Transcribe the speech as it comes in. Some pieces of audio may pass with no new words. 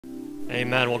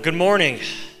Amen. Well, good morning.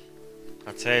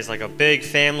 Today's like a big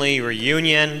family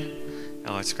reunion.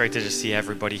 Oh, it's great to just see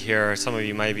everybody here. Some of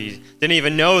you maybe didn't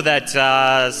even know that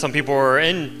some people were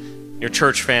in your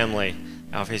church family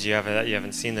because you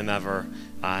haven't seen them ever.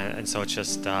 And so it's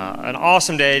just an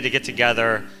awesome day to get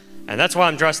together. And that's why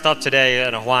I'm dressed up today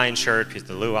in a Hawaiian shirt, because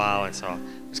the luau. And so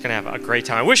I'm just going to have a great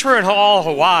time. I wish we were in all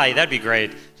Hawaii. That'd be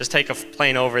great. Just take a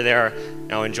plane over there,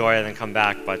 enjoy it, and then come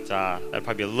back. But that'd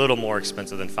probably be a little more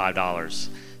expensive than $5.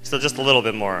 Still just a little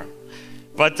bit more.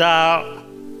 But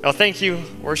thank you,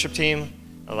 worship team.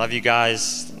 I love you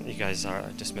guys. You guys are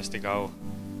dismissed to go.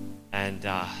 And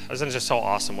isn't it just so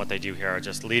awesome what they do here,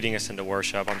 just leading us into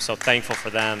worship. I'm so thankful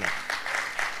for them.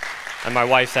 And my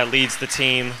wife that leads the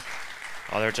team.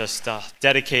 Oh, they're just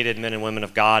dedicated men and women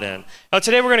of God. And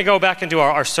today we're going to go back into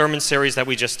our sermon series that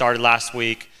we just started last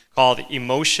week called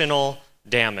Emotional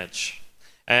Damage.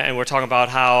 And we're talking about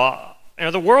how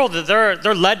the world, they're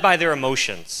led by their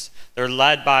emotions. They're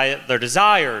led by their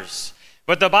desires.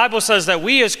 But the Bible says that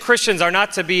we as Christians are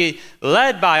not to be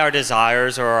led by our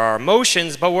desires or our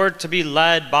emotions, but we're to be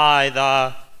led by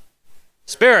the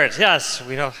Spirit. Yes,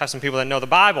 we have some people that know the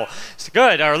Bible. It's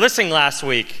good. Or listening last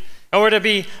week. And we're to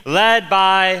be led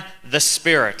by the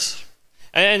Spirit.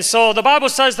 And so the Bible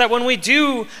says that when we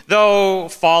do, though,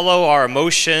 follow our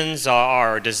emotions,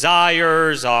 our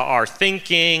desires, our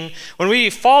thinking, when we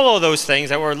follow those things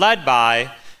that we're led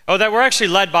by, that we're actually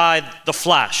led by the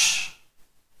flesh.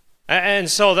 And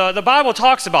so the Bible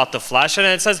talks about the flesh, and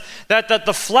it says that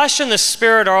the flesh and the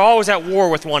Spirit are always at war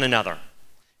with one another.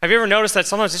 Have you ever noticed that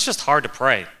sometimes it's just hard to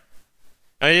pray?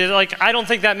 I don't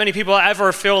think that many people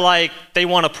ever feel like they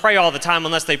want to pray all the time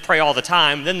unless they pray all the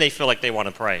time. Then they feel like they want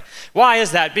to pray. Why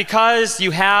is that? Because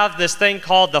you have this thing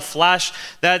called the flesh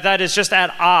that is just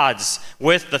at odds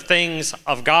with the things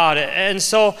of God. And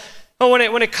so when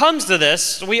it comes to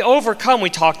this, we overcome, we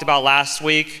talked about last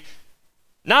week,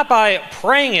 not by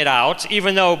praying it out,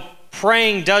 even though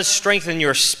praying does strengthen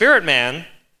your spirit man,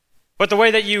 but the way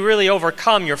that you really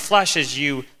overcome your flesh is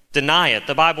you deny it.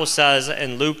 The Bible says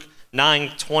in Luke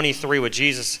 9:23 with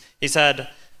Jesus,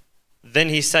 then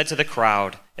he said to the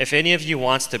crowd, if any of you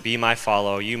wants to be my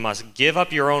follower, you must give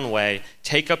up your own way,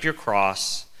 take up your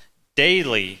cross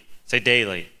daily, say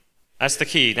daily. That's the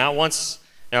key, not once,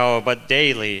 but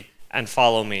daily, and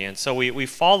follow me. And so we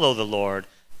follow the Lord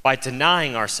by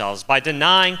denying ourselves, by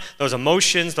denying those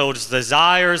emotions, those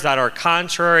desires that are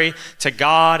contrary to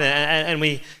God, and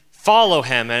we follow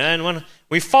him. And when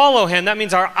we follow him, that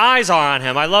means our eyes are on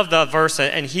him. I love the verse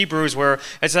in Hebrews where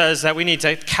it says that we need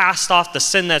to cast off the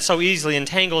sin that so easily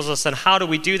entangles us. And how do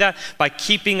we do that? By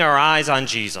keeping our eyes on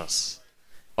Jesus.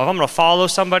 Well, if I'm going to follow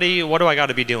somebody, what do I got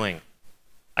to be doing?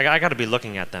 I got to be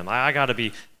looking at them. I got to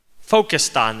be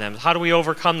focused on them. How do we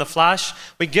overcome the flesh?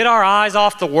 We get our eyes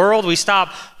off the world. We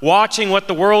stop watching what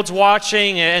the world's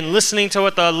watching and listening to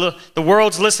what the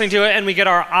world's listening to, and we get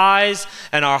our eyes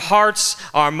and our hearts,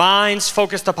 our minds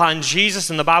focused upon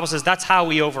Jesus. And the Bible says that's how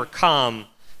we overcome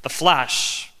the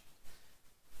flesh.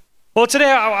 Well,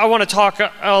 today I want to talk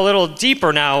a little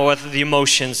deeper now with the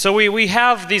emotions. So we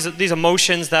have these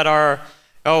emotions that are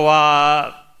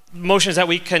emotions that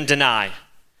we can deny.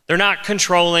 They're not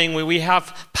controlling. We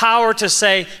have power to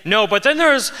say no, but then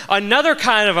there's another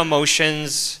kind of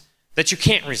emotions that you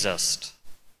can't resist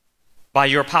by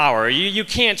your power. You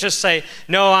can't just say,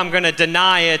 no, I'm going to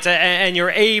deny it, and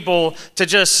you're able to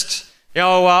just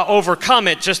overcome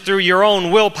it just through your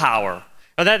own willpower.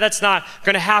 Now, that's not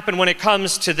going to happen when it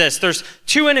comes to this. There's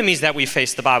two enemies that we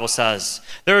face, the Bible says.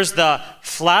 There's the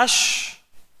flesh,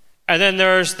 and then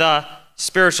there's the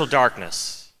spiritual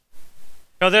darkness.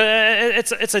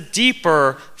 It's a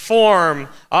deeper form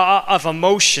of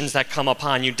emotions that come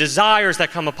upon you, desires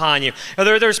that come upon you.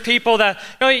 There's people that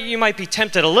you might be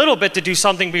tempted a little bit to do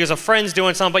something because a friend's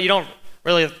doing something, but you don't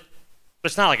really,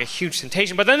 it's not like a huge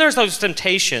temptation. But then there's those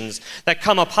temptations that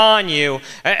come upon you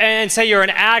and say you're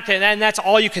an addict, and that's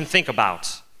all you can think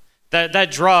about.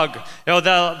 That drug,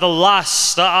 the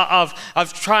lust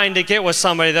of trying to get with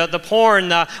somebody, the porn,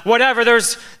 whatever.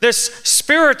 There's this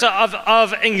spirit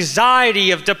of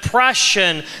anxiety, of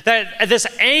depression, this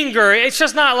anger. It's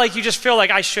just not like you just feel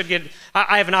like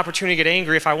I have an opportunity to get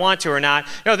angry if I want to or not.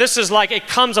 This is like it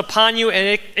comes upon you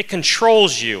and it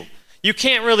controls you. You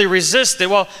can't really resist it.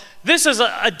 Well, this is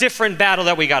a different battle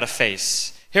that we got to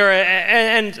face here,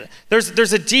 and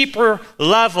there's a deeper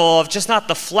level of just not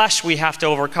the flesh we have to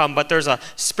overcome, but there's a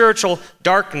spiritual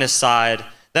darkness side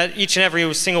that each and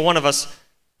every single one of us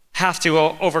have to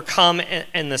overcome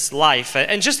in this life.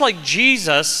 And just like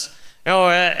Jesus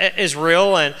is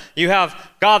real, and you have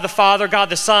God the Father, God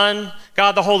the Son,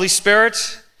 God the Holy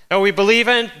Spirit, that we believe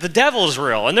in, the devil's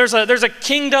real. And there's a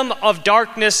kingdom of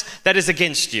darkness that is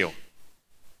against you.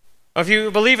 If you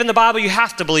believe in the Bible, you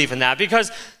have to believe in that,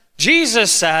 because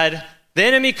Jesus said the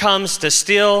enemy comes to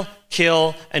steal,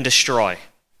 kill, and destroy.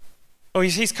 Oh,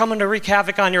 he's coming to wreak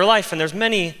havoc on your life. And there's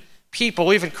many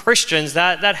people, even Christians,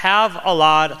 that have a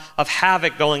lot of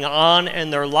havoc going on in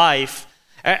their life.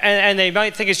 And they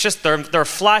might think it's just their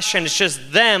flesh and it's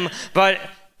just them. But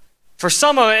for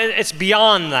some of it, it's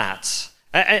beyond that.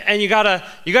 And you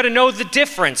gotta know the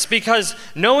difference, because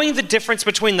knowing the difference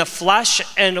between the flesh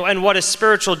and what is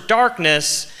spiritual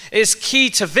darkness is key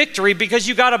to victory, because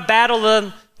you gotta battle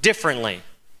them differently.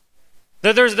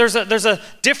 There's a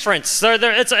difference.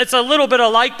 It's a little bit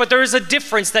alike, but there is a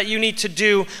difference that you need to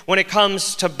do when it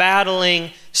comes to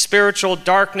battling spiritual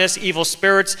darkness, evil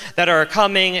spirits that are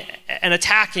coming and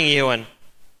attacking you. And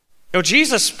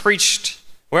Jesus preached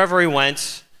wherever he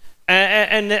went,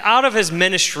 and out of his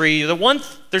ministry,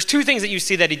 there's two things that you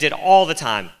see that he did all the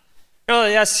time.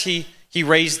 Yes, he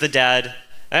raised the dead,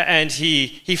 and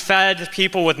he fed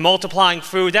people with multiplying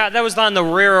food. That was on the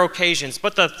rare occasions.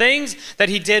 But the things that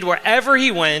he did wherever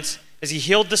he went is he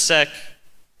healed the sick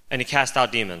and he cast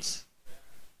out demons.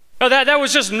 No, that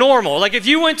was just normal. Like if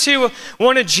you went to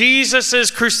one of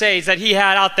Jesus's crusades that he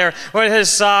had out there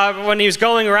when he was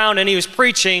going around and he was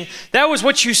preaching, that was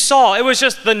what you saw. It was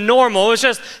just the normal. It was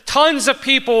just tons of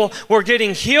people were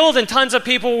getting healed and tons of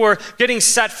people were getting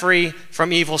set free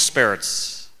from evil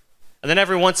spirits. And then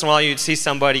every once in a while you'd see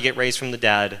somebody get raised from the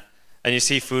dead, and you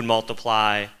see food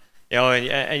multiply,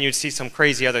 and you'd see some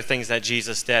crazy other things that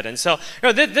Jesus did. And so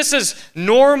this is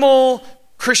normal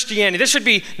Christianity. This should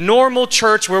be normal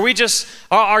church, where we just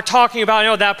are talking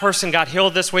about, that person got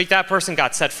healed this week, that person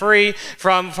got set free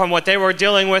from what they were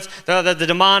dealing with, the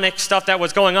demonic stuff that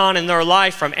was going on in their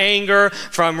life, from anger,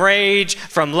 from rage,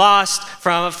 from lust,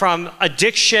 from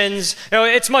addictions.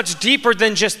 It's much deeper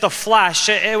than just the flesh.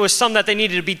 It was something that they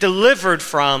needed to be delivered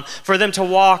from for them to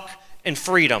walk in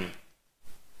freedom.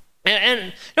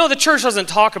 And the church doesn't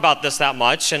talk about this that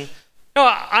much, and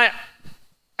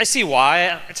I see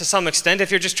why, to some extent. If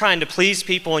you're just trying to please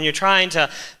people and you're trying to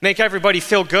make everybody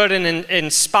feel good and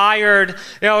inspired,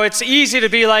 it's easy to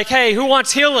be like, hey, who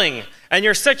wants healing? And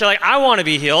you're sick, you're like, I want to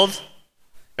be healed.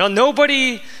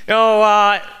 Nobody,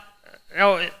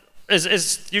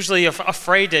 is usually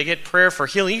afraid to get prayer for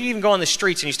healing. You even go on the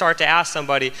streets and you start to ask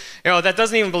somebody, that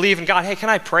doesn't even believe in God, hey, can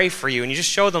I pray for you? And you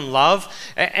just show them love,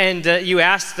 and you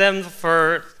ask them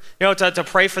for to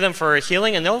pray for them for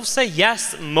healing, and they'll say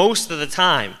yes most of the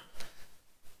time.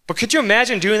 But could you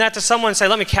imagine doing that to someone and say,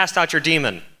 let me cast out your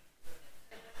demon?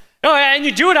 And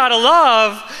you do it out of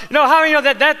love. How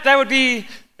that would be,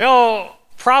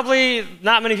 probably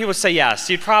not many people would say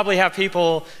yes. You'd probably have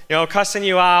people, cussing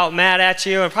you out, mad at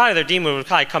you, and probably their demon would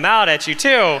probably come out at you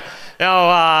too.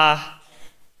 But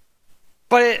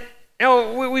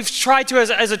we've tried to,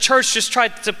 as a church, just try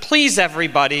to please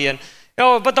everybody, and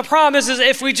but the problem is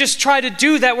if we just try to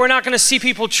do that, we're not going to see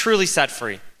people truly set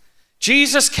free.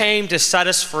 Jesus came to set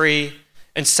us free,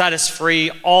 and set us free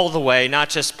all the way, not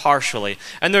just partially.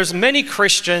 And there's many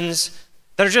Christians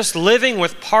that are just living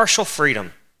with partial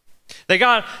freedom. They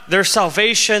got their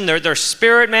salvation, their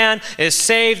spirit man is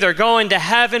saved, they're going to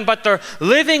heaven, but they're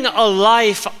living a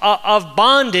life of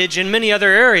bondage in many other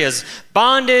areas.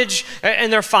 Bondage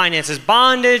in their finances,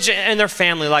 bondage in their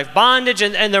family life, bondage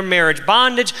in their marriage,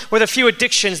 bondage with a few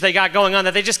addictions they got going on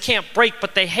that they just can't break,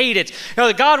 but they hate it.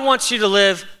 God wants you to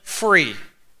live free.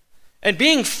 And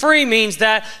being free means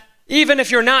that even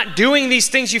if you're not doing these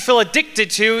things you feel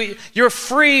addicted to, you're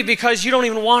free because you don't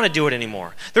even want to do it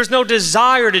anymore. There's no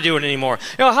desire to do it anymore.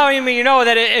 How many of you know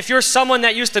that if you're someone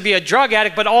that used to be a drug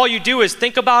addict, but all you do is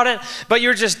think about it, but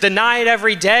you're just deny it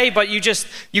every day, but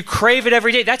you crave it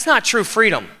every day? That's not true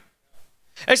freedom.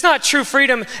 It's not true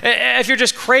freedom if you're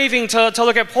just craving to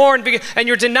look at porn and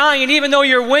you're denying it, even though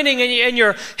you're winning and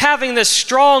you're having this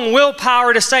strong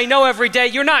willpower to say no every day.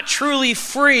 You're not truly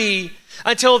free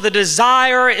until the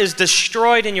desire is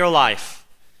destroyed in your life.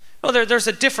 There's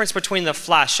a difference between the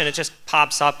flesh, and it just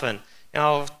pops up, and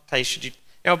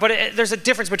there's a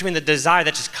difference between the desire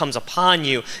that just comes upon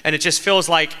you, and it just feels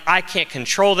like I can't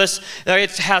control this.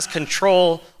 It has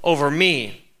control over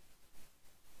me.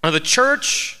 Now, the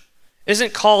church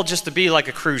isn't called just to be like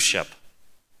a cruise ship.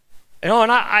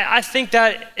 And I think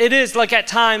that it is like at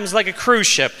times like a cruise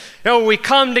ship. We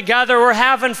come together, we're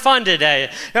having fun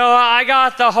today. I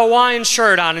got the Hawaiian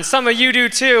shirt on, and some of you do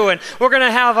too, and we're going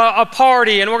to have a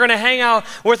party, and we're going to hang out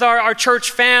with our church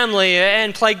family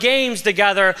and play games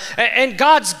together. And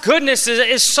God's goodness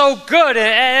is so good.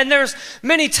 And there's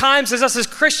many times as us as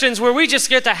Christians where we just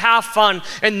get to have fun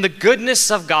in the goodness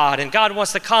of God. And God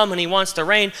wants to come and he wants to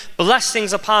rain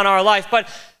blessings upon our life. But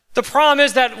the problem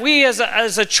is that we as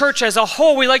a church as a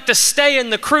whole, we like to stay in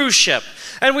the cruise ship.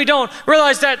 And we don't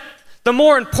realize that the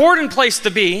more important place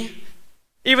to be,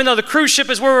 even though the cruise ship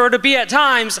is where we're to be at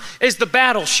times, is the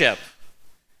battleship.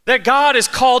 That God has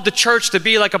called the church to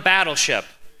be like a battleship.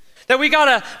 That we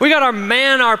gotta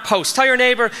man our post. Tell your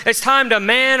neighbor, it's time to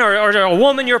man or a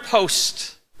woman your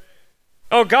post.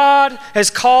 Oh, God has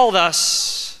called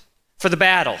us for the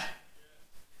battle.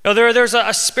 There's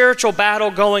a spiritual battle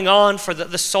going on for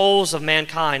the souls of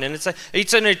mankind, and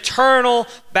it's an eternal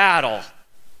battle.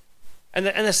 And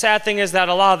the sad thing is that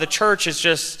a lot of the church is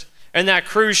just in that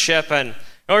cruise ship, and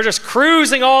we're just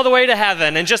cruising all the way to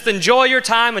heaven, and just enjoy your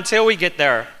time until we get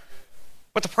there.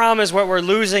 But the problem is we're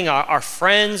losing our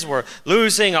friends, we're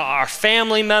losing our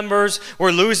family members,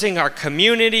 we're losing our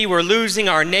community, we're losing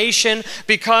our nation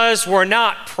because we're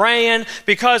not praying,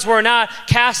 because we're not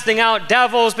casting out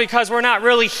devils, because we're not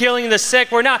really healing the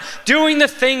sick, we're not doing the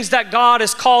things that God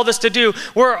has called us to do.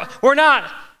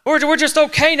 We're just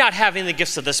okay not having the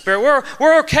gifts of the Spirit.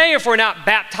 We're okay if we're not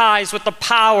baptized with the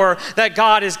power that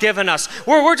God has given us.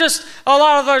 We're just, a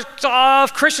lot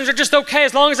of Christians are just okay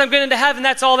as long as I'm getting to heaven,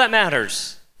 that's all that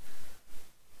matters.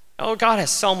 Oh, God has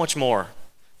so much more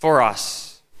for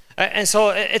us. And so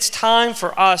it's time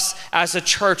for us as a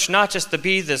church not just to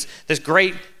be this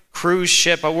great cruise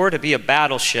ship, but we're to be a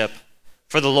battleship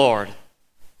for the Lord.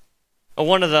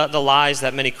 One of the lies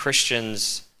that many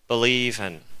Christians believe,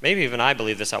 and maybe even I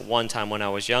believed this at one time when I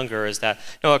was younger, is that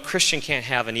a Christian can't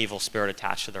have an evil spirit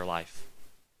attached to their life.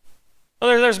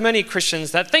 Well, there's many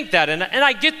Christians that think that, and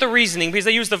I get the reasoning because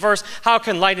they use the verse, how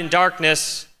can light and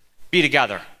darkness be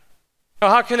together?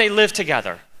 How can they live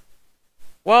together?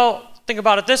 Well, think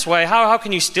about it this way. How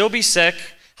can you still be sick?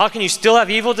 How can you still have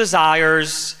evil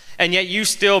desires, and yet you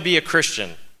still be a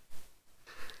Christian?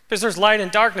 Because there's light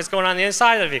and darkness going on the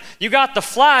inside of you. You got the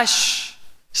flesh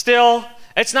still.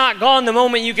 It's not gone the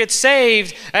moment you get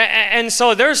saved. And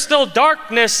so there's still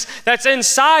darkness that's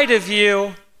inside of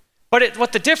you. But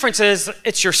what the difference is,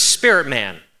 it's your spirit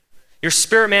man. Your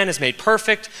spirit man is made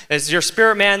perfect. As your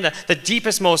spirit man, the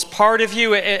deepest, most part of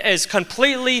you is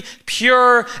completely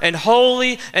pure and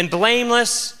holy and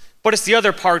blameless. But it's the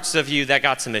other parts of you that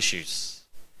got some issues.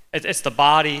 It's the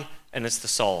body and it's the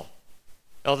soul.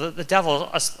 The devil,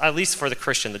 at least for the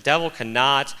Christian, the devil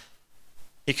cannot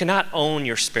own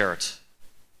your spirit.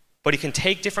 But he can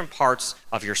take different parts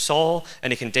of your soul,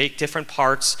 and he can take different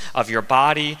parts of your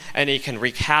body, and he can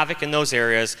wreak havoc in those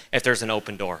areas if there's an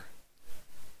open door.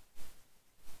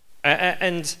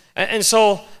 And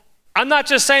so I'm not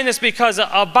just saying this because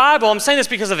of Bible, I'm saying this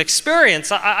because of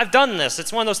experience. I've done this.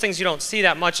 It's one of those things you don't see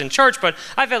that much in church, but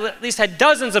I've at least had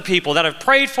dozens of people that I've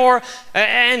prayed for,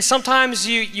 and sometimes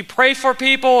you pray for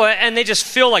people, and they just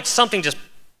feel like something just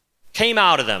came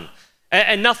out of them.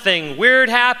 And nothing weird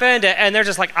happened, and they're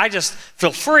just like, I just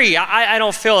feel free. I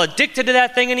don't feel addicted to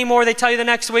that thing anymore, they tell you the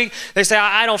next week. They say,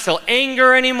 I don't feel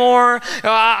anger anymore.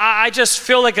 I just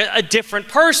feel like a different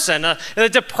person. The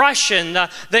depression, the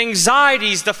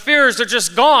anxieties, the fears are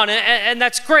just gone, and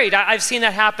that's great. I've seen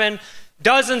that happen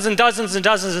dozens and dozens and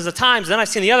dozens of times. Then I've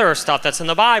seen the other stuff that's in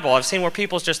the Bible. I've seen where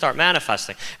people just start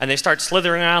manifesting and they start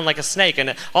slithering around like a snake,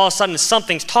 and all of a sudden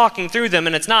something's talking through them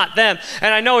and it's not them.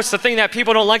 And I know it's the thing that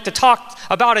people don't like to talk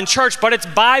about in church, but it's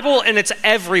Bible, and it's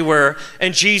everywhere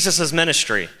in Jesus'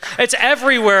 ministry. It's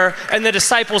everywhere in the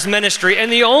disciples' ministry.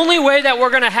 And the only way that we're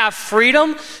going to have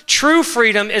freedom, true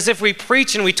freedom, is if we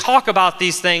preach and we talk about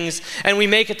these things and we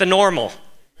make it the normal.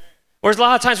 Whereas a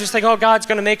lot of times we just think, oh, God's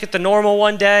going to make it the normal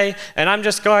one day, and I'm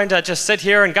just going to just sit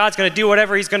here, and God's going to do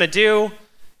whatever he's going to do.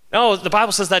 No, the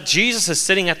Bible says that Jesus is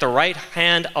sitting at the right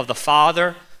hand of the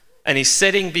Father, and he's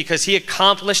sitting because he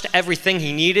accomplished everything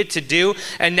he needed to do,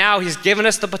 and now he's given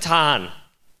us the baton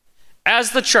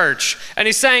as the church, and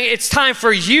he's saying, it's time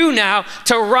for you now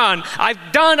to run. I've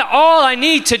done all I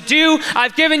need to do.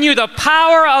 I've given you the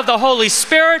power of the Holy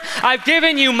Spirit. I've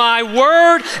given you my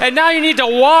word, and now you need to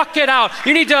walk it out.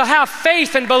 You need to have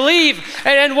faith and believe,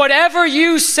 and whatever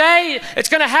you say, it's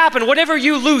going to happen. Whatever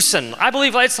you loosen. I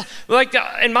believe it's like,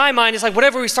 in my mind, it's like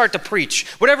whatever we start to preach,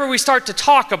 whatever we start to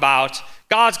talk about,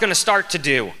 God's going to start to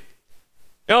do.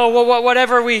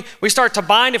 Whatever we start to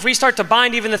bind, if we start to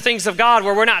bind even the things of God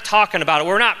where we're not talking about it,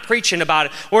 we're not preaching about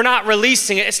it, we're not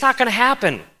releasing it, it's not going to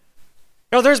happen.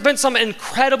 There's been some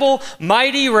incredible,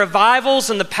 mighty revivals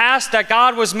in the past that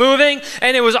God was moving,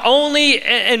 and it was only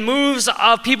in moves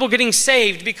of people getting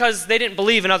saved because they didn't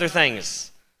believe in other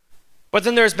things. But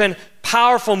then there's been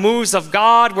powerful moves of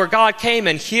God where God came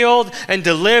and healed and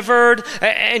delivered,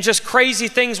 and just crazy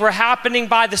things were happening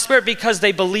by the Spirit because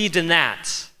they believed in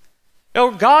that.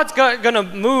 God's going to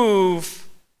move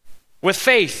with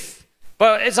faith,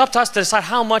 but it's up to us to decide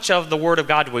how much of the Word of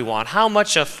God do we want? How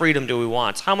much of freedom do we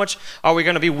want? How much are we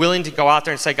going to be willing to go out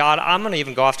there and say, God, I'm going to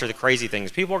even go after the crazy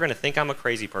things. People are going to think I'm a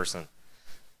crazy person.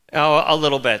 A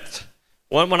little bit.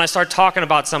 When I start talking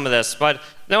about some of this, but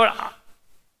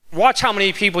watch how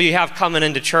many people you have coming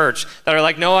into church that are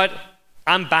like,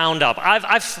 I'm bound up.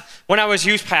 When I was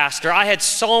youth pastor, I had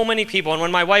so many people, and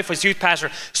when my wife was youth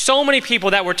pastor, so many people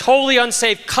that were totally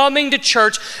unsaved coming to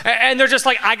church, and they're just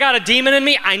like, I got a demon in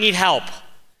me, I need help.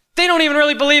 They don't even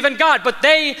really believe in God, but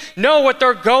they know what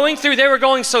they're going through. They were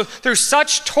going through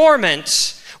such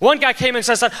torment. One guy came and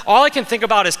says, all I can think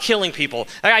about is killing people.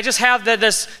 I just have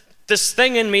this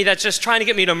thing in me that's just trying to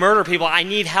get me to murder people. I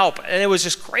need help. And it was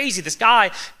just crazy. This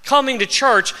guy coming to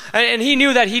church, and he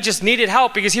knew that he just needed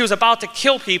help because he was about to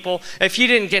kill people if he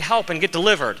didn't get help and get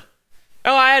delivered.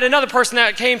 I had another person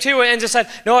that came to and just said,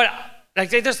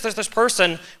 this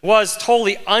person was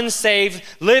totally unsaved,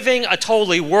 living a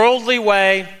totally worldly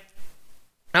way.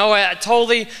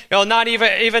 Totally, not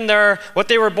even what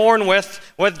they were born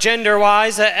with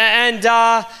gender-wise. And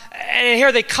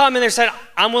here they come and they said,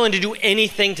 I'm willing to do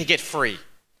anything to get free.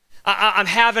 I'm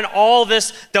having all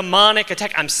this demonic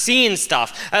attack. I'm seeing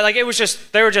stuff. They were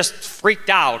just freaked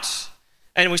out.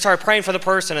 And we started praying for the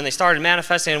person, and they started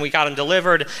manifesting, and we got them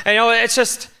delivered. And it's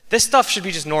just, this stuff should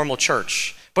be just normal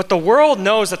church. But the world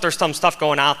knows that there's some stuff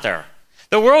going out there.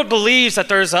 The world believes that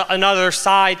there's another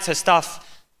side to stuff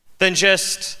than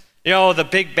just, the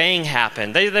Big Bang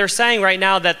happened. They're saying right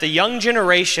now that the young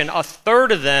generation, a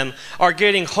third of them are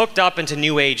getting hooked up into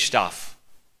New Age stuff.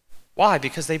 Why?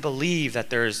 Because they believe that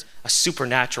there's a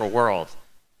supernatural world.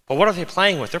 But what are they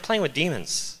playing with? They're playing with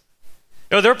demons.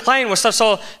 They're playing with stuff.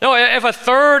 So, if a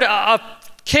third of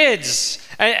kids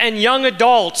and young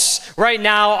adults right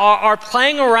now are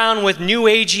playing around with New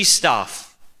Agey stuff,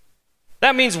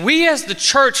 that means we as the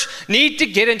church need to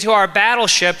get into our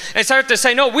battleship and start to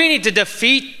say, no, we need to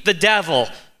defeat the devil.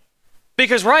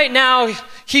 Because right now,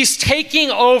 he's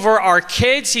taking over our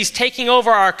kids, he's taking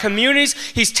over our communities,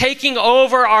 he's taking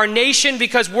over our nation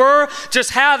because we're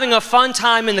just having a fun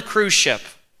time in the cruise ship.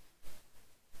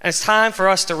 And it's time for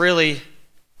us to really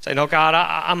say, no, God,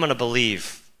 I'm going to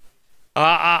believe.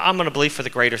 I'm going to believe for the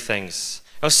greater things.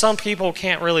 Some people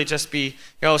can't really just be,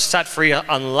 set free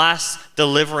unless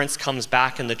deliverance comes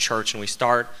back in the church and we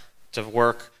start to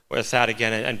work with that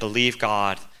again and believe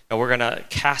God. And we're going to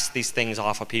cast these things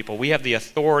off of people. We have the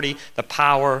authority, the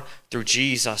power through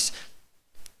Jesus.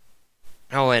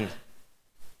 And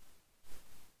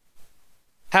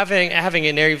having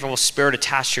an evil spirit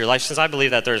attached to your life, since I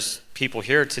believe that there's people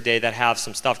here today that have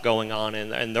some stuff going on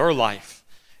in their life.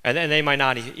 And they might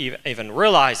not even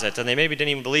realize it, and they maybe didn't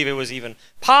even believe it was even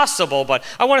possible. But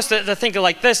I want us to think of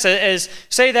like this, is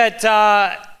say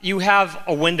that you have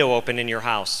a window open in your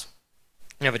house.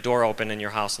 You have a door open in your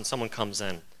house, and someone comes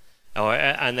in.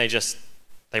 And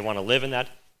they want to live in that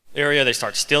area. They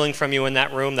start stealing from you in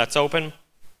that room that's open.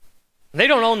 They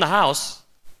don't own the house.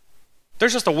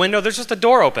 There's just a window. There's just a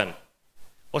door open.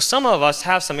 Well, some of us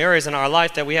have some areas in our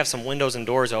life that we have some windows and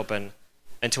doors open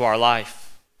into our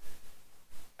life.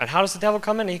 And how does the devil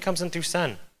come in? He comes in through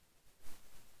sin.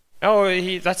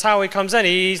 That's how he comes in.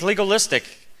 He's legalistic.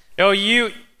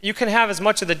 You can have as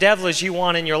much of the devil as you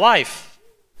want in your life.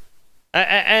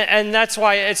 And that's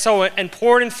why it's so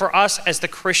important for us as the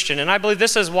Christian. And I believe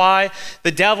this is why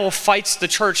the devil fights the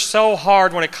church so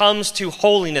hard when it comes to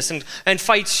holiness and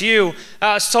fights you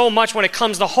so much when it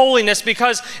comes to holiness,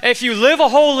 because if you live a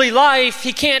holy life,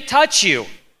 he can't touch you.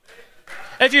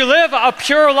 If you live a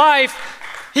pure life,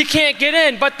 he can't get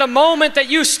in. But the moment that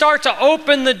you start to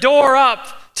open the door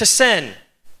up to sin,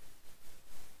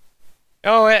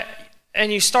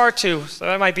 and you start to, so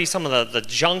that might be some of the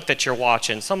junk that you're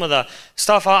watching, some of the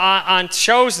stuff on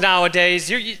shows nowadays,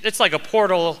 it's like a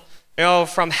portal,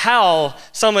 from hell,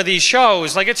 some of these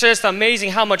shows. It's just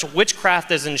amazing how much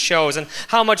witchcraft is in shows and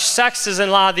how much sex is in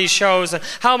a lot of these shows and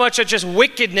how much of just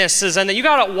wickedness is in it. You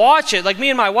got to watch it. Like me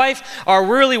and my wife are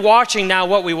really watching now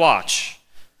what we watch.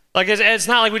 Like, it's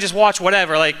not like we just watch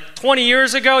whatever. Like, 20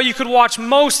 years ago, you could watch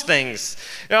most things,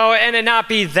 and it not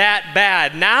be that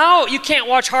bad. Now, you can't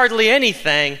watch hardly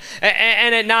anything,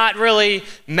 and it not really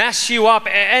mess you up.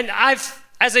 And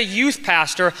as a youth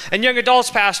pastor and young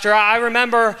adults pastor, I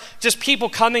remember just people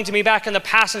coming to me back in the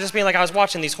past and just being like, I was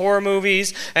watching these horror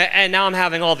movies, and now I'm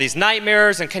having all these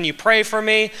nightmares, and can you pray for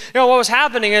me? What was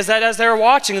happening is that as they were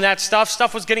watching that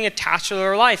stuff was getting attached to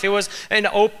their life. It was an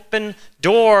open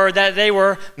door that they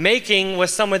were making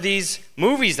with some of these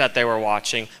movies that they were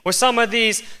watching, with some of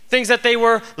these things that they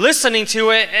were listening to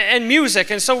and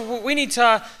music. And so we need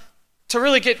to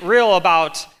really get real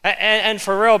about, and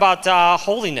for real about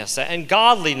holiness and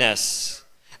godliness,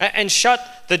 and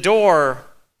shut the door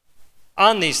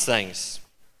on these things.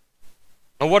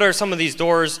 And what are some of these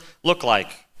doors look like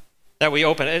that we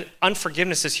open?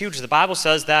 Unforgiveness is huge. The Bible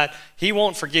says that He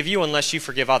won't forgive you unless you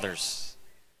forgive others.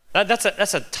 That's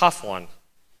a tough one.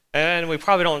 And we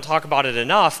probably don't talk about it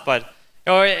enough, but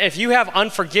if you have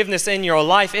unforgiveness in your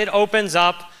life, it opens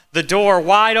up the door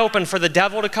wide open for the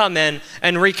devil to come in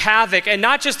and wreak havoc, and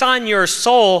not just on your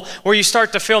soul where you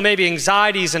start to feel maybe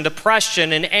anxieties and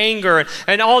depression and anger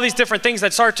and all these different things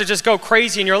that start to just go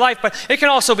crazy in your life, but it can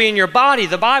also be in your body.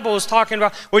 The Bible is talking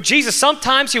about with Jesus,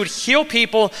 sometimes He would heal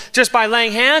people just by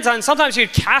laying hands on, sometimes He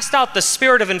would cast out the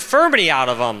spirit of infirmity out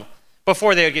of them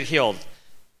before they would get healed.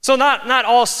 So not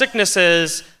all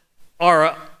sicknesses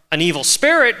are an evil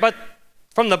spirit, but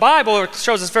from the Bible, it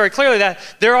shows us very clearly that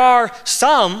there are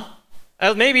some,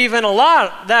 maybe even a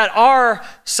lot, that are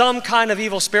some kind of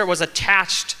evil spirit was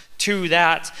attached to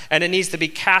that, and it needs to be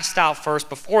cast out first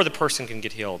before the person can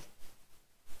get healed.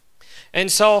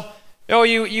 And so,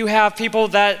 you have people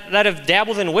that have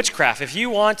dabbled in witchcraft. If you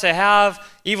want to have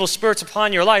evil spirits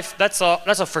upon your life, that's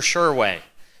a for sure way.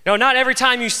 Not every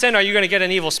time you sin are you going to get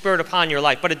an evil spirit upon your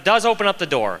life, but it does open up the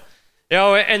door.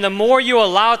 And the more you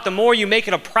allow it, the more you make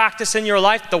it a practice in your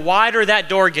life, the wider that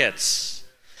door gets.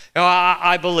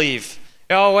 I believe.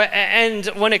 And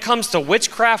when it comes to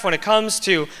witchcraft, when it comes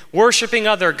to worshiping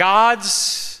other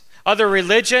gods, other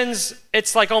religions,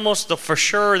 it's like almost the for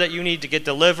sure that you need to get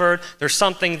delivered. There's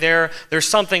something there. There's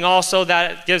something also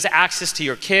that gives access to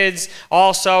your kids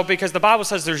also, because the Bible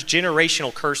says there's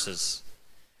generational curses.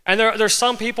 And there's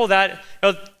some people that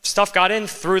stuff got in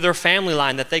through their family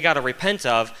line that they got to repent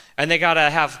of, and they got to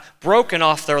have broken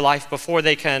off their life before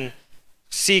they can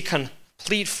see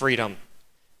complete freedom.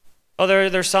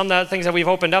 There's some things that we've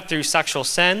opened up through sexual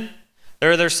sin.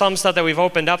 There's some stuff that we've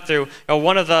opened up through.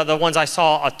 One of the ones I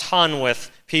saw a ton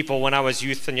with people when I was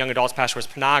youth and young adults pastor was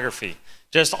pornography.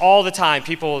 Just all the time,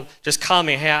 people just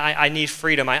coming, hey, I need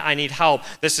freedom, I need help,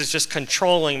 this is just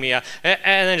controlling me, and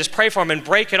then just pray for them and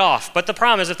break it off. But the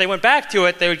problem is if they went back to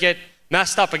it, they would get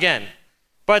messed up again.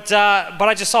 But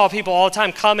I just saw people all the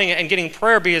time coming and getting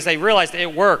prayer because they realized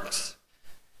it worked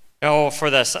for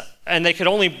this. And they could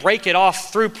only break it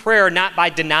off through prayer, not by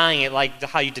denying it like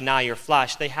how you deny your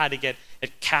flesh. They had to get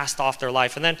it cast off their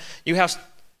life. And then you have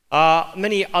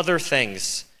many other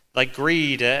things, like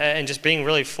greed and just being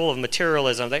really full of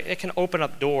materialism. It can open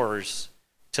up doors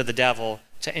to the devil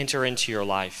to enter into your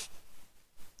life.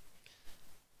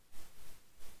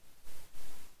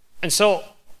 And so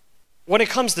when it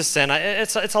comes to sin,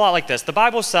 it's a lot like this. The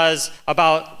Bible says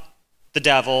about the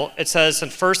devil, it says in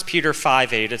 1 Peter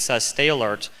 5:8, it says, stay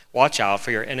alert, watch out,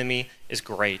 for your enemy is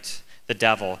great, the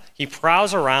devil. He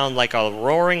prowls around like a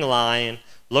roaring lion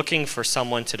looking for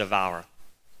someone to devour.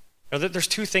 There's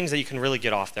two things that you can really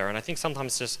get off there. And I think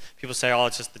sometimes just people say,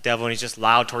 it's just the devil and he's just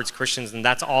loud towards Christians and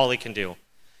that's all he can do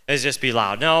is just be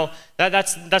loud. No,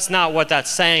 that's not what that's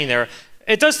saying there.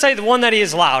 It does say the one that he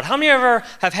is loud. How many ever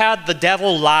have had the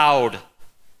devil loud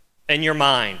in your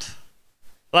mind?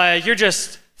 Like you're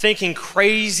just thinking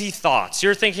crazy thoughts.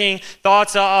 You're thinking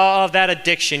thoughts of that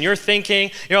addiction. You're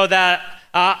thinking, that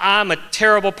I'm a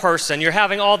terrible person. You're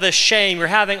having all this shame. You're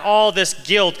having all this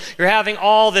guilt. You're having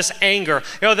all this anger.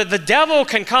 The devil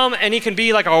can come and he can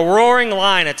be like a roaring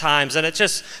lion at times, and it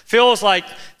just feels like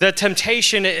the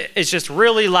temptation is just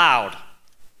really loud.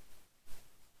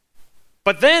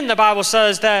 But then the Bible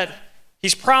says that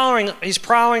he's prowling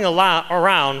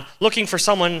around looking for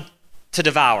someone to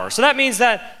devour. So that means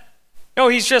that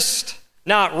he's just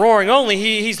not roaring only.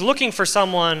 He's looking for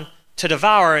someone to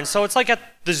devour. And so it's like at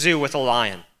the zoo with a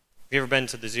lion. Have you ever been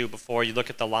to the zoo before? You look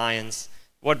at the lions,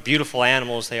 what beautiful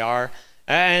animals they are.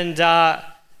 And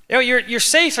you're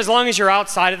safe as long as you're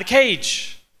outside of the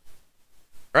cage,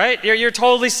 right? You're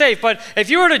totally safe. But if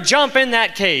you were to jump in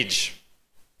that cage,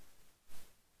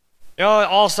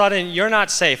 all of a sudden you're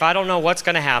not safe. I don't know what's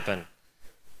going to happen.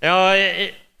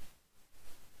 But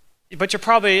it's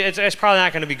probably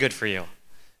not going to be good for you.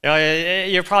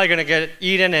 You're probably going to get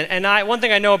eaten. One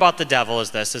thing I know about the devil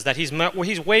is this, is that he's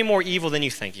way more evil than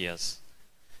you think he is.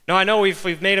 Now, I know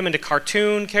we've made him into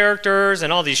cartoon characters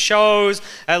and all these shows,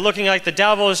 looking like the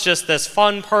devil is just this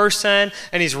fun person,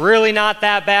 and he's really not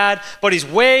that bad, but he's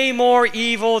way more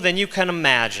evil than you can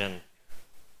imagine.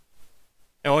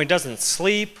 He doesn't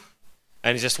sleep,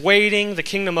 and he's just waiting, the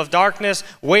kingdom of darkness,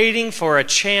 waiting for a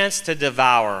chance to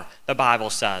devour, the Bible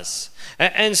says.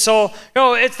 And so,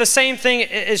 it's the same thing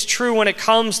is true when it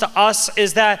comes to us,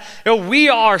 is that we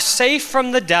are safe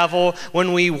from the devil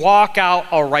when we walk out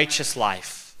a righteous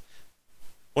life.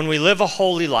 When we live a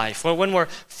holy life, when we're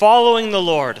following the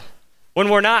Lord, when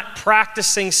we're not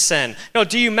practicing sin.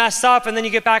 Do you mess up and then you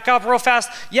get back up real fast?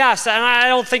 Yes, and I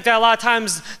don't think that a lot of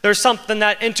times there's something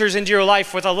that enters into your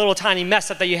life with a little tiny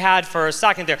mess up that you had for a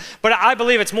second there. But I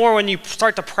believe it's more when you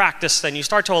start to practice sin, you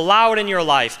start to allow it in your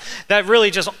life, that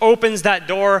really just opens that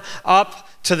door up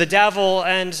to the devil.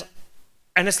 And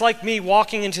it's like me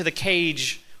walking into the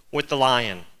cage with the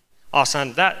lion.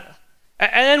 Awesome.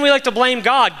 And then we like to blame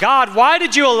God. God, why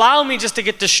did you allow me just to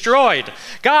get destroyed?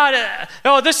 God,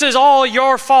 this is all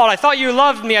your fault. I thought you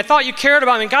loved me. I thought you cared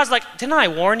about me. And God's like, didn't I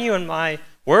warn you in my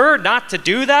word not to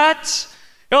do that?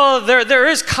 There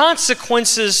is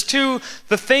consequences to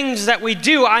the things that we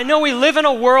do. I know we live in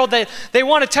a world that they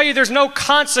want to tell you there's no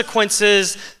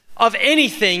consequences of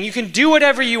anything. You can do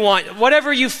whatever you want,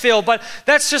 whatever you feel, but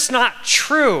that's just not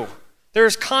true.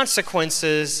 There's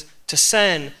consequences to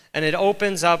sin, and it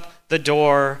opens up the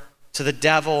door to the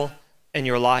devil in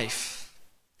your life.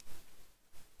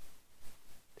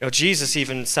 Jesus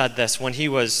even said this when he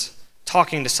was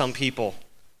talking to some people.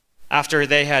 After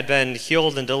they had been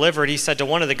healed and delivered, he said to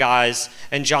one of the guys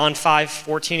in John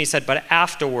 5:14, he said, "But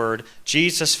afterward,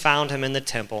 Jesus found him in the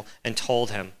temple and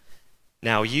told him,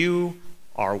 'Now you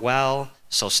are well,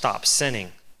 so stop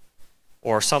sinning,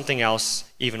 or something else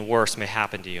even worse may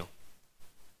happen to you.'"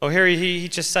 Here he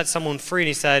just set someone free, and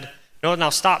he said, "No,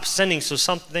 now stop sinning so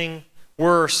something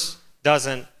worse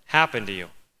doesn't happen to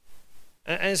you."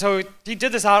 And so he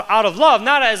did this out of love,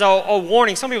 not as a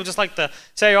warning. Some people just like to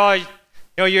say,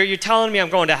 you're telling me I'm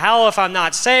going to hell if I'm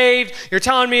not saved. You're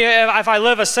telling me if I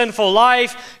live a sinful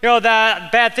life,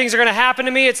 that bad things are going to happen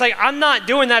to me. It's like, I'm not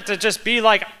doing that to just be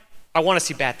like, I want to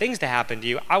see bad things to happen to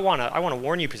you. I want to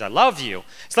warn you because I love you.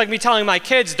 It's like me telling my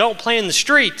kids, don't play in the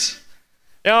street.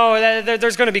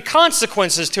 There's going to be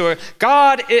consequences to it.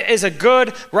 God is a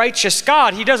good, righteous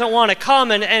God. He doesn't want to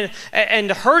come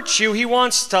and hurt you. He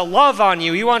wants to love on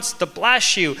you. He wants to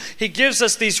bless you. He gives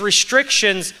us these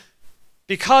restrictions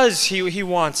because he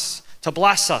wants to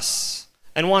bless us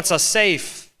and wants us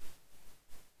safe.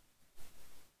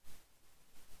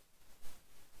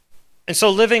 And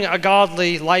so living a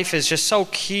godly life is just so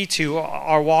key to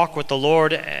our walk with the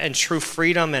Lord and true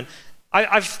freedom. And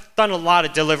I've done a lot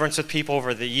of deliverance with people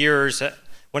over the years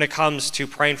when it comes to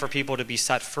praying for people to be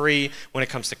set free, when it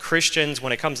comes to Christians,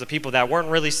 when it comes to people that weren't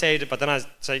really saved, but then I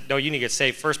say, no, you need to get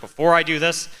saved first before I do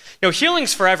this.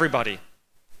 Healing's for everybody,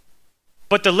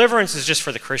 but deliverance is just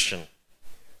for the Christian.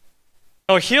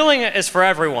 Healing is for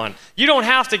everyone. You don't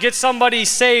have to get somebody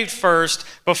saved first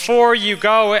before you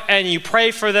go and you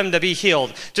pray for them to be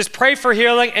healed. Just pray for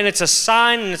healing, and it's a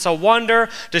sign and it's a wonder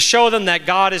to show them that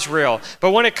God is real.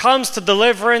 But when it comes to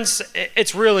deliverance,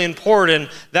 it's really important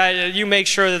that you make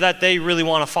sure that they really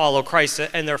want to follow Christ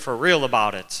and they're for real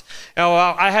about it.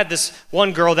 I had this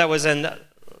one girl that was in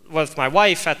with my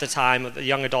wife at the time of the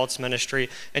young adults ministry,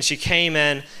 and she came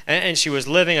in and she was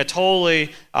living a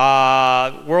totally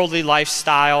worldly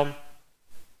lifestyle,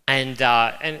 and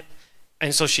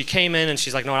so she came in and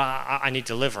she's like, no, I need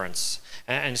deliverance.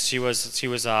 And she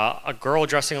was a girl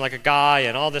dressing like a guy,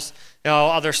 and all this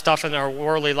other stuff in her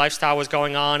worldly lifestyle was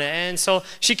going on. And so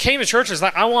she came to church and was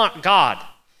like, I want God.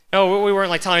 No, we weren't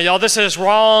like telling her, this is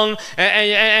wrong,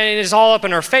 and it's all up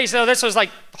in her face. No, this was like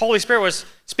Holy Spirit was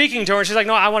speaking to her, and she's like,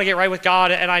 no, I want to get right with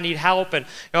God, and I need help, and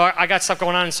I got stuff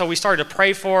going on. And so we started to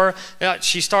pray for her.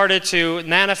 She started to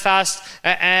manifest,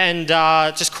 and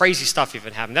just crazy stuff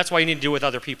even happened. That's why you need to do it with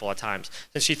other people at times.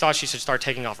 And she thought she should start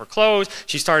taking off her clothes.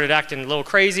 She started acting a little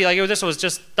crazy. This was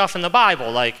just stuff in the Bible.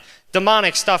 Like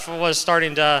demonic stuff was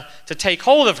starting to take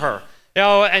hold of her,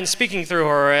 and speaking through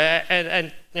her,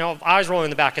 and eyes rolling in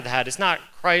the back of the head. It's not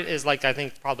quite as like, I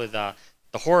think, probably the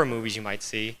horror movies you might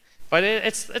see, but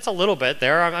it's a little bit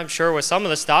there, I'm sure, with some of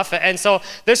the stuff. And so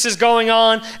this is going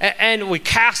on, and we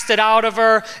cast it out of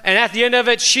her, and at the end of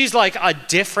it, she's like a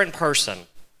different person.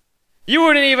 You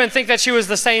wouldn't even think that she was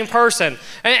the same person.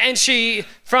 And she,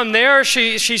 from there,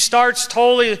 she starts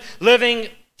totally living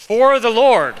for the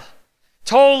Lord,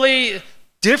 totally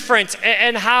different,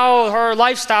 and how her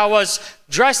lifestyle was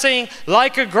dressing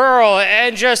like a girl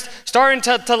and just starting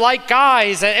to like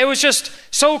guys. And it was just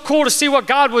so cool to see what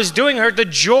God was doing her, the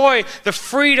joy, the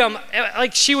freedom.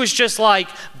 Like she was just like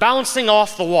bouncing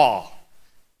off the wall.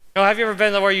 You know, have you ever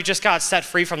been there where you just got set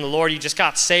free from the Lord, you just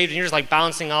got saved, and you're just like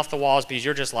bouncing off the walls because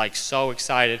you're just like so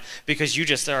excited because you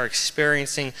just are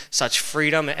experiencing such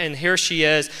freedom. And here she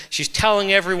is, she's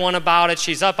telling everyone about it,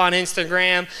 she's up on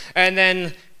Instagram, and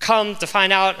then come to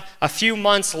find out a few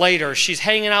months later, she's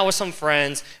hanging out with some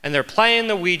friends, and they're playing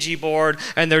the Ouija board,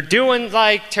 and they're doing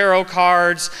like tarot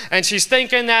cards, and she's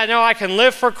thinking that, no, I can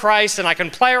live for Christ, and I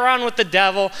can play around with the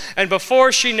devil, and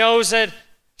before she knows it,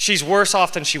 she's worse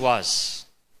off than she was.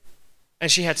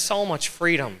 And she had so much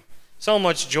freedom, so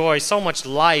much joy, so much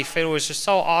life. It was just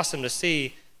so awesome to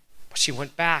see. But she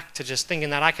went back to just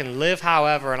thinking that I can live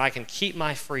however and I can keep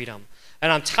my freedom.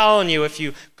 And I'm telling you, if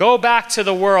you go back to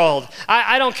the world,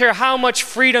 I don't care how much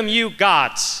freedom you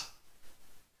got.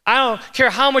 I don't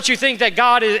care how much you think that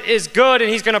God is good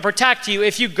and he's going to protect you.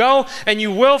 If you go and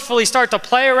you willfully start to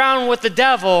play around with the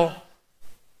devil,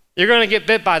 you're going to get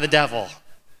bit by the devil.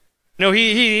 No,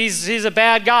 he's a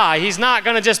bad guy. He's not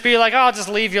going to just be like, oh, I'll just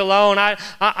leave you alone.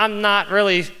 I'm not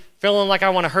really feeling like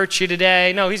I want to hurt you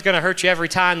today. No, he's going to hurt you every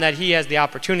time that he has the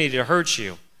opportunity to hurt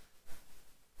you.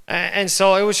 And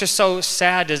so it was just so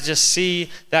sad to just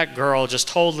see that girl just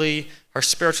totally, her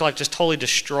spiritual life just totally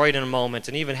destroyed in a moment,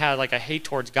 and even had like a hate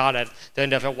towards God at the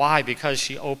end of it. Why? Because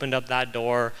she opened up that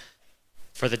door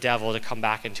for the devil to come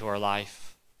back into her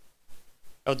life.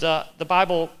 The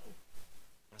Bible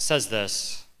says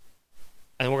this.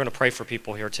 And we're going to pray for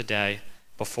people here today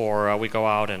before we go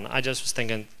out. And I just was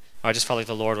thinking, I just felt like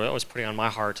the Lord was putting on my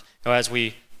heart, as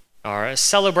we are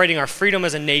celebrating our freedom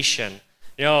as a nation,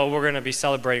 we're going to be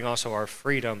celebrating also our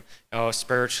freedom,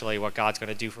 spiritually, what God's going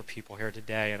to do for people here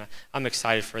today. And I'm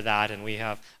excited for that. And we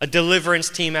have a deliverance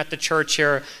team at the church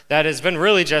here that has been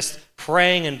really just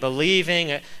praying and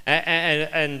believing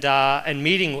and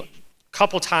meeting a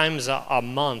couple times a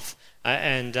month.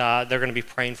 And they're going to be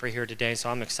praying for here today.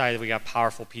 So I'm excited we got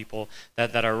powerful people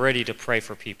that are ready to pray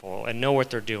for people and know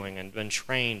what they're doing and been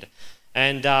trained.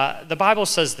 And the Bible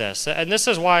says this, and this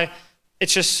is why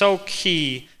it's just so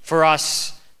key for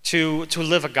us to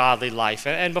live a godly life.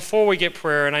 And before we get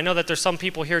prayer, and I know that there's some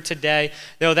people here today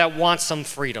that want some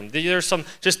freedom. There's some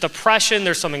just depression,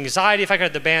 there's some anxiety. If I could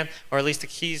have the band, or at least the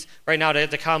keys right now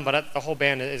to come, but the whole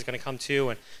band is going to come too.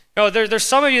 And there's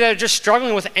some of you that are just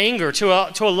struggling with anger to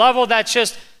a level that's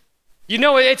just,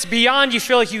 it's beyond you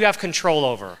feel like you have control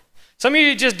over. Some of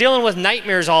you are just dealing with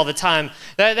nightmares all the time.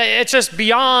 That it's just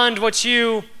beyond what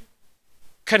you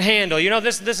can handle.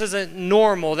 This isn't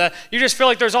normal. That you just feel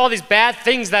like there's all these bad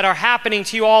things that are happening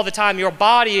to you all the time. Your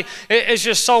body is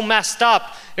just so messed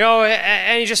up,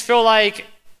 and you just feel like,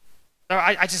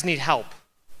 I just need help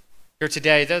here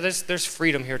today. There's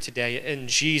freedom here today in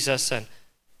Jesus.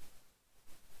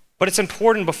 But it's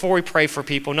important before we pray for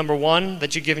people, number one,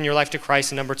 that you've given your life to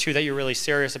Christ, and number two, that you're really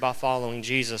serious about following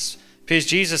Jesus. Because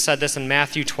Jesus said this in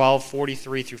Matthew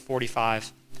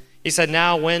 12:43-45. He said,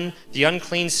 now when the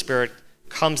unclean spirit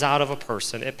comes out of a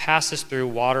person, it passes through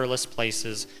waterless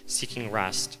places seeking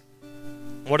rest.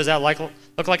 What does that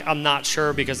look like? I'm not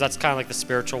sure, because that's kind of like the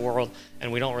spiritual world,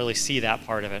 and we don't really see that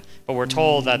part of it. But we're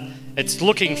told that it's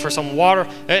looking for some water,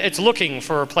 it's looking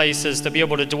for places to be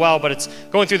able to dwell, but it's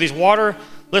going through these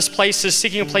waterless places,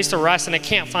 seeking a place to rest, and it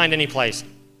can't find any place.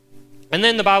 And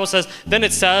then the Bible says, then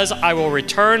it says, I will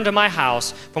return to my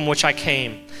house from which I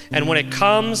came. And when it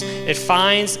comes, it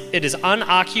finds it is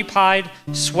unoccupied,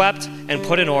 swept, and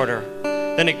put in order.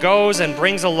 Then it goes and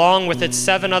brings along with it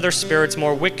 7 other spirits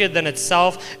more wicked than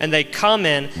itself, and they come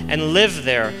in and live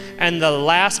there. And the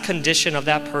last condition of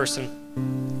that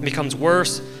person becomes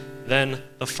worse than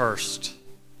the first.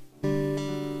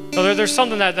 So there's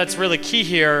something that's really key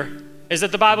here, is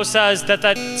that the Bible says that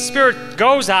that spirit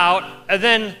goes out, and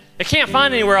then it can't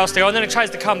find anywhere else to go, and then it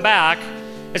tries to come back.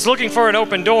 It's looking for an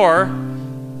open door.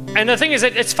 And the thing is,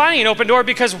 it's finding an open door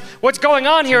because what's going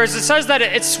on here is it says that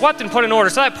it's swept and put in order.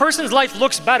 So that person's life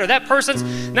looks better. That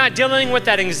person's not dealing with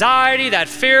that anxiety, that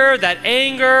fear, that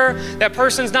anger. That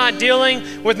person's not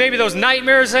dealing with maybe those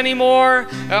nightmares anymore.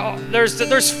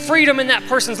 There's freedom in that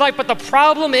person's life. But the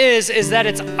problem is that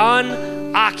it's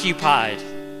unoccupied.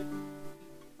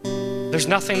 There's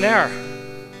nothing there.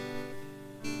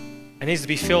 It needs to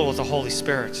be filled with the Holy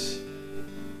Spirit.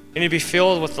 You need to be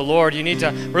filled with the Lord. You need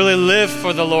to really live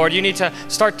for the Lord. You need to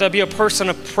start to be a person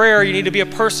of prayer. You need to be a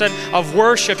person of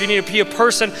worship. You need to be a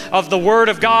person of the Word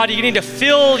of God. You need to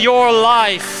fill your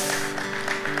life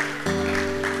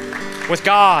with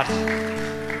God.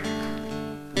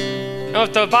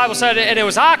 If the Bible said and it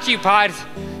was occupied,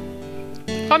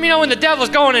 How many know when the devil's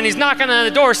going and he's knocking on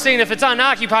the door, seeing if it's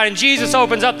unoccupied, and Jesus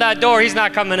opens up that door, he's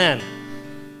not coming in.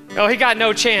 He got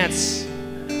no chance.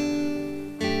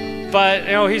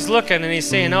 But he's looking and he's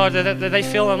saying, "Oh, did they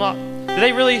fill him up? Did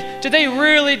they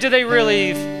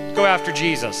really go after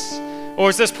Jesus? Or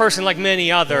is this person like many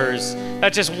others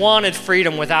that just wanted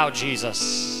freedom without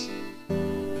Jesus?"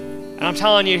 And I'm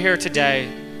telling you here today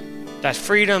that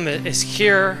freedom is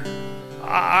here.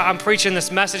 I'm preaching this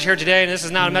message here today, and this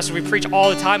is not a message we preach all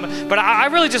the time, but I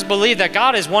really just believe that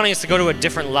God is wanting us to go to a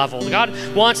different level. God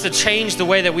wants to change the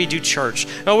way that we do church.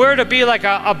 Now, we're to be like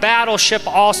a battleship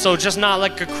also, just not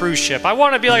like a cruise ship. I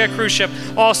want to be like a cruise ship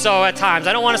also at times.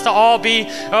 I don't want us to all be,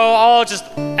 all just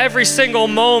every single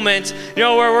moment,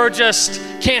 where we're just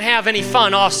can't have any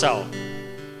fun also.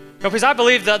 Because I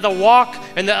believe that the walk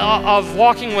and of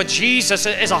walking with Jesus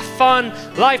is a fun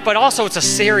life, but also it's a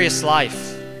serious life.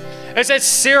 It's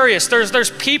serious.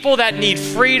 There's people that need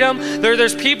freedom.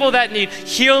 There's people that need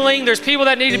healing. There's people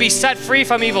that need to be set free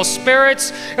from evil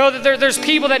spirits. There's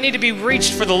people that need to be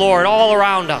reached for the Lord all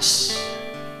around us.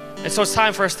 And so it's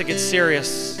time for us to get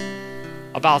serious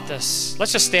about this.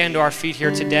 Let's just stand to our feet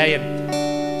here today.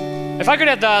 And if I could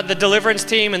have the deliverance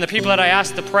team and the people that I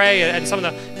asked to pray, and some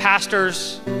of the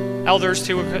pastors, elders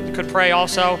too, could pray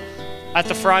also at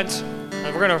the front.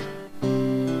 And we're going to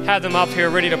have them up here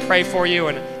ready to pray for you.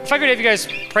 And if I could have you guys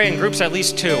pray in groups at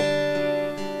least 2.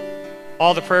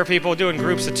 All the prayer people do in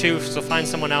groups of 2, so find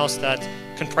someone else that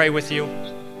can pray with you.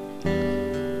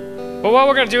 But what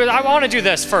we're going to do is, I want to do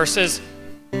this first is,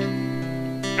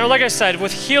 like I said,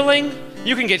 with healing,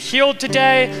 you can get healed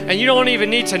today, and you don't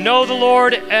even need to know the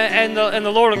Lord, and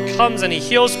the Lord comes and he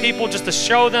heals people just to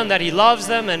show them that he loves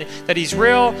them and that he's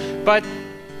real. But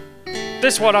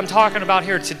this is what I'm talking about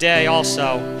here today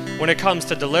also. When it comes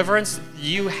to deliverance,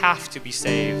 you have to be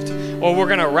saved, or we're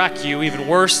going to wreck you even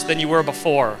worse than you were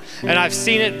before. And I've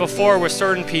seen it before with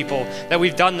certain people that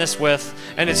we've done this with,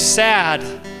 and it's sad.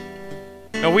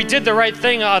 We did the right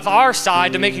thing on our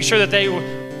side to making sure that they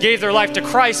gave their life to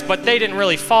Christ, but they didn't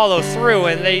really follow through,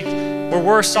 and they were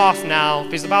worse off now,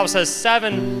 because the Bible says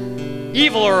 7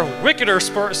 evil or wickeder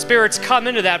spirits come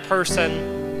into that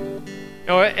person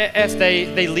if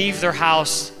they leave their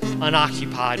house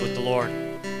unoccupied with the Lord.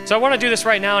 So I want to do this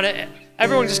right now, and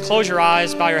everyone just close your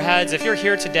eyes, bow your heads. If you're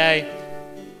here today,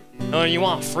 and you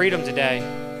want freedom today,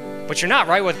 but you're not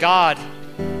right with God,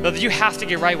 you have to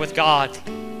get right with God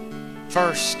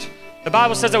first. The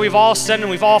Bible says that we've all sinned and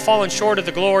we've all fallen short of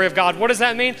the glory of God. What does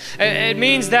that mean? It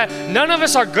means that none of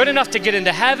us are good enough to get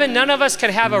into heaven. None of us can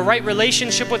have a right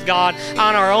relationship with God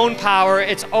on our own power.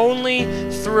 It's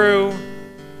only through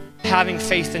having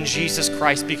faith in Jesus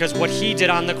Christ, because what he did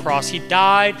on the cross, he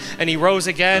died and he rose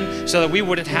again so that we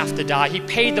wouldn't have to die. He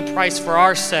paid the price for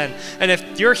our sin. And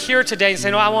if you're here today and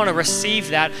say, "No, I want to receive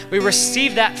that," we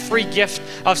receive that free gift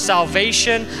of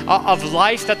salvation, of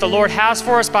life that the Lord has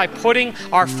for us by putting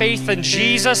our faith in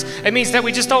Jesus. It means that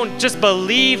we just don't just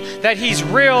believe that he's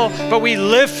real, but we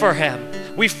live for him.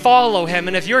 We follow him.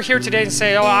 And if you're here today and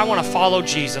say, "Oh, I want to follow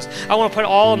Jesus. I want to put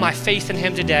all of my faith in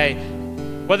him today,"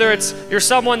 whether it's you're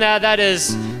someone that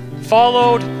is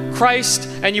followed Christ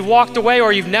and you've walked away,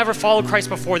 or you've never followed Christ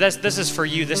before, this is for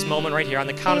you, this moment right here. On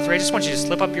the count of 3, I just want you to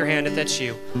slip up your hand if that's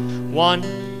you. 1,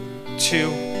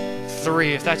 2,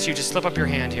 3. If that's you, just slip up your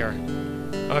hand here.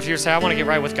 Or if you say, "I want to get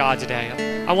right with God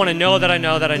today. I want to know that I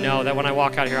know that I know that when I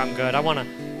walk out here, I'm good. I want to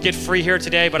get free here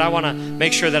today, but I want to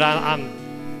make sure that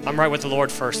I'm right with the Lord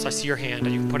first." I see your hand,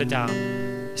 and you can put it down.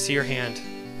 I see your hand.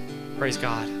 Praise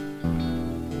God.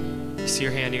 You see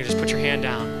your hand, you can just put your hand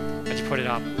down as you put it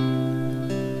up.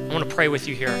 I want to pray with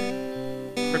you here.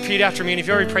 Repeat after me, and if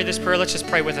you already prayed this prayer, let's just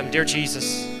pray with him. Dear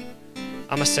Jesus,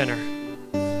 I'm a sinner,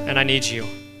 and I need you.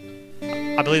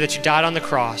 I believe that you died on the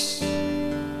cross,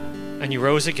 and you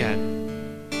rose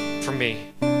again for me.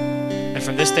 And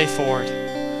from this day forward,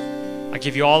 I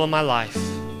give you all of my life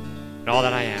and all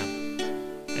that I am.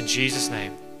 In Jesus'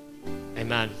 name,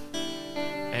 amen.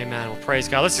 Amen. Well, praise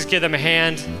God. Let's just give them a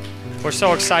hand. We're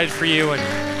so excited for you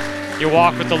and your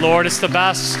walk with the Lord. It's the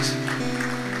best.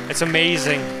 It's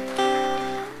amazing.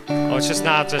 Oh, it's just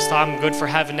not just, "I'm good for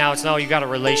heaven now." It's no, you got a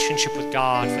relationship with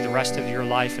God for the rest of your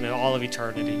life and all of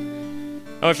eternity.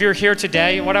 Oh, if you're here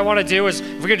today, what I want to do is,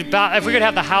 if we could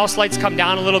have the house lights come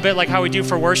down a little bit like how we do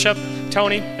for worship,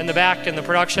 Tony, in the back in the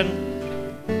production.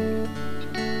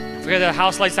 If we get the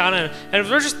house lights down, and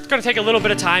we're just going to take a little bit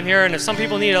of time here, and if some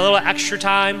people need a little extra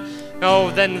time,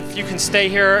 then you can stay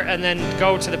here and then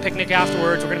go to the picnic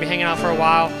afterwards. We're going to be hanging out for a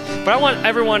while. But I want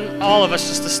everyone, all of us,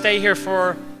 just to stay here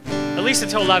for at least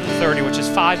until 11:30, which is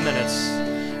 5 minutes.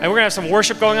 And we're going to have some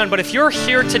worship going on. But if you're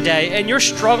here today and you're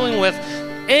struggling with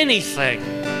anything,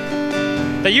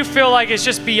 that you feel like it's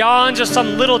just beyond just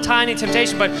some little tiny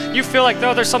temptation, but you feel like,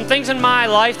 no, there's some things in my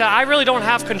life that I really don't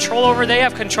have control over. They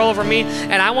have control over me,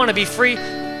 and I want to be free.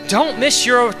 Don't miss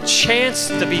your chance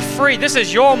to be free. This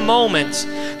is your moment.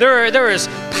 There is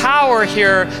power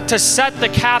here to set the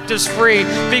captives free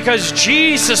because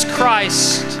Jesus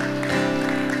Christ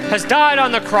has died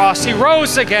on the cross. He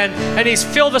rose again, and he's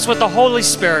filled us with the Holy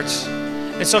Spirit.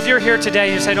 And so if you're here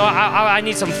today, you say, no, I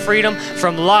need some freedom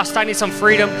from lust. I need some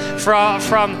freedom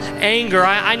from anger.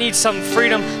 I need some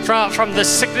freedom from the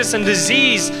sickness and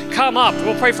disease. Come up.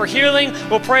 We'll pray for healing.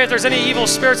 We'll pray if there's any evil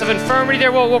spirits of infirmity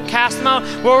there. We'll cast them out.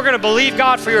 We're going to believe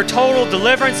God for your total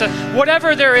deliverance. And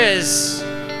whatever there is,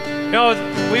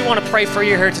 we want to pray for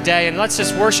you here today. And let's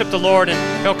just worship the Lord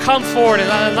and come forward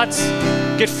and let's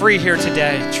get free here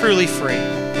today, truly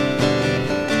free.